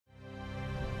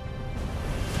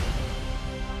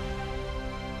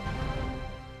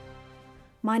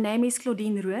My name is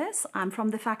Claudine Roos. I'm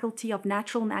from the Faculty of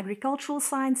Natural and Agricultural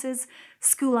Sciences,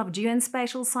 School of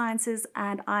Geospatial Sciences,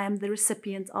 and I am the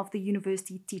recipient of the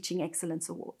University Teaching Excellence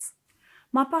Awards.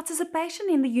 My participation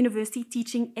in the University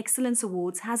Teaching Excellence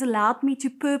Awards has allowed me to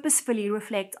purposefully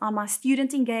reflect on my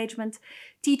student engagement,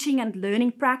 teaching and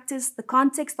learning practice, the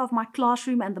context of my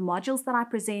classroom and the modules that I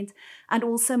present, and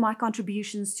also my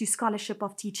contributions to scholarship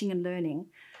of teaching and learning.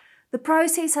 The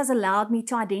process has allowed me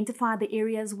to identify the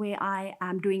areas where I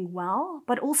am doing well,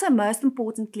 but also most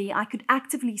importantly, I could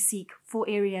actively seek for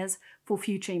areas for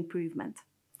future improvement.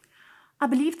 I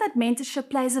believe that mentorship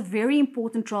plays a very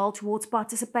important role towards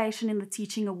participation in the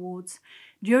Teaching Awards.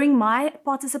 During my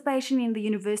participation in the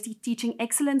University Teaching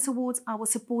Excellence Awards, I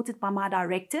was supported by my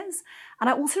directors, and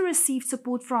I also received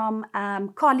support from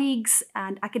colleagues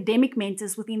and academic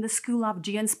mentors within the School of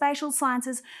Geospatial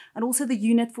Sciences and also the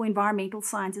Unit for Environmental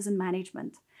Sciences and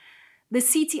Management. The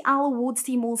CTL Awards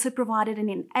team also provided an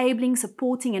enabling,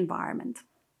 supporting environment.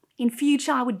 In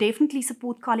future, I would definitely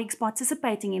support colleagues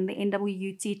participating in the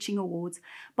NWU Teaching Awards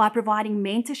by providing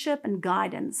mentorship and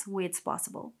guidance where it's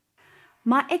possible.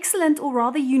 My excellent or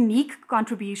rather unique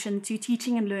contribution to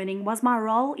teaching and learning was my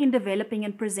role in developing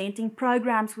and presenting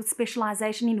programs with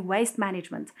specialization in waste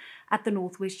management at the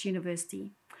Northwest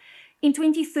University. In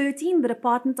 2013, the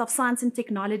Department of Science and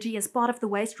Technology, as part of the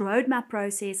Waste Roadmap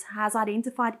process, has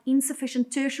identified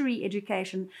insufficient tertiary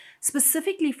education,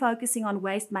 specifically focusing on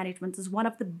waste management as one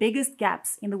of the biggest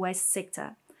gaps in the waste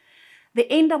sector. The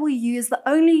NWU is the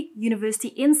only university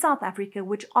in South Africa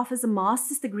which offers a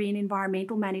master's degree in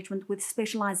environmental management with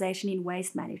specialization in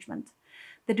waste management.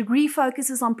 The degree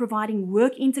focuses on providing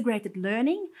work-integrated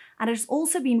learning, and it has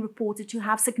also been reported to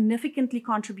have significantly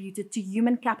contributed to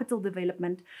human capital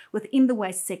development within the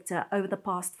waste sector over the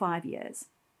past 5 years.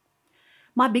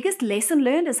 My biggest lesson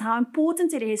learned is how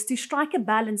important it is to strike a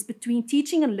balance between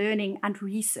teaching and learning and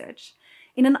research.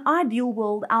 In an ideal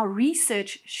world, our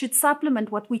research should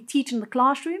supplement what we teach in the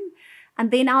classroom, and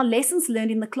then our lessons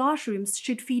learned in the classrooms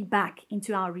should feed back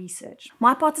into our research.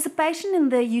 My participation in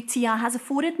the UTEA has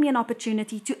afforded me an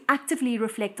opportunity to actively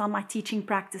reflect on my teaching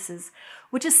practices,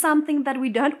 which is something that we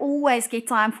don't always get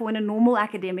time for in a normal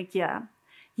academic year.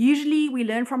 Usually, we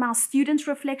learn from our students'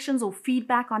 reflections or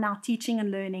feedback on our teaching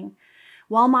and learning,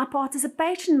 while my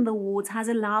participation in the awards has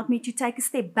allowed me to take a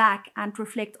step back and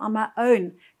reflect on my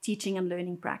own teaching and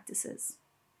learning practices.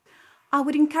 I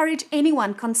would encourage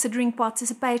anyone considering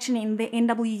participation in the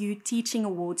NWU Teaching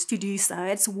Awards to do so.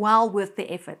 It's well worth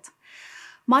the effort.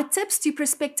 My tips to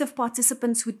prospective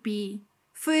participants would be,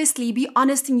 firstly, be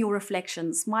honest in your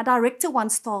reflections. My director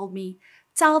once told me,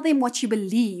 tell them what you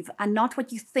believe and not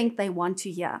what you think they want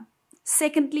to hear.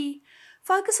 Secondly,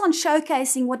 focus on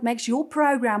showcasing what makes your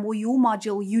program or your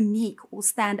module unique or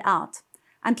stand out.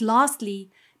 And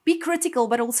lastly, be critical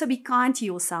but also be kind to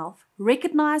yourself.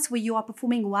 Recognize where you are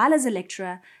performing well as a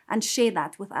lecturer and share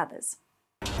that with others.